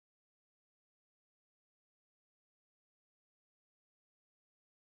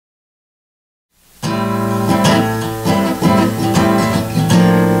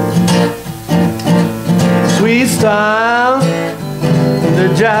style and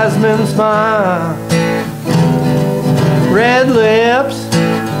her jasmine smile, red lips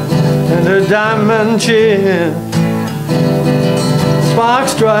and her diamond chin, spark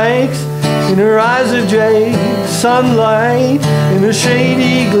strikes in her eyes of jade, sunlight in a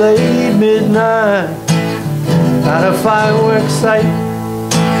shady glade, midnight at a fireworks sight.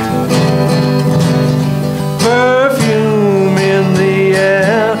 Perfume in the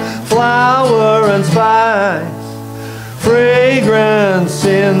air, flower and spice, fragrance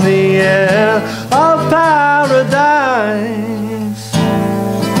in the air of paradise.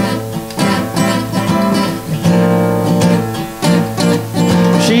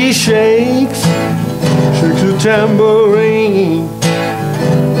 She shakes her tambourine.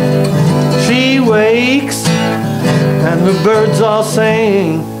 She wakes and the birds all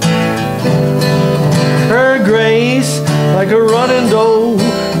sing. Her grace like a running doe,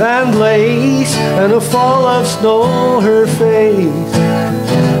 and lace and a fall of snow. Her face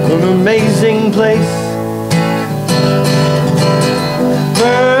an amazing place.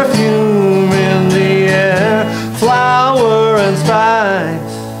 Perfume in the air, flower and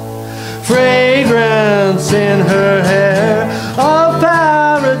spice, fragrance in her hair of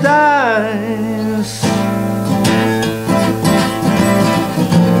paradise.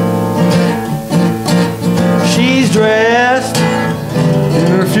 She's dressed in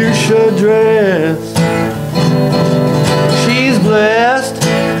her fuschia dress. She's blessed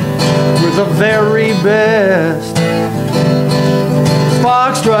with the very best.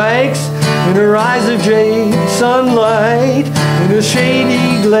 Spark strikes in her eyes of jade, sunlight in a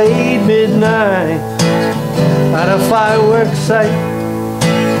shady glade, midnight at a fireworks sight.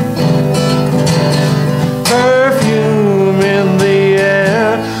 Perfume in the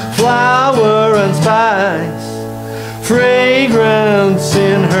air, flower and spice, fragrance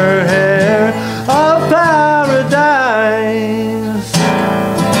in her hair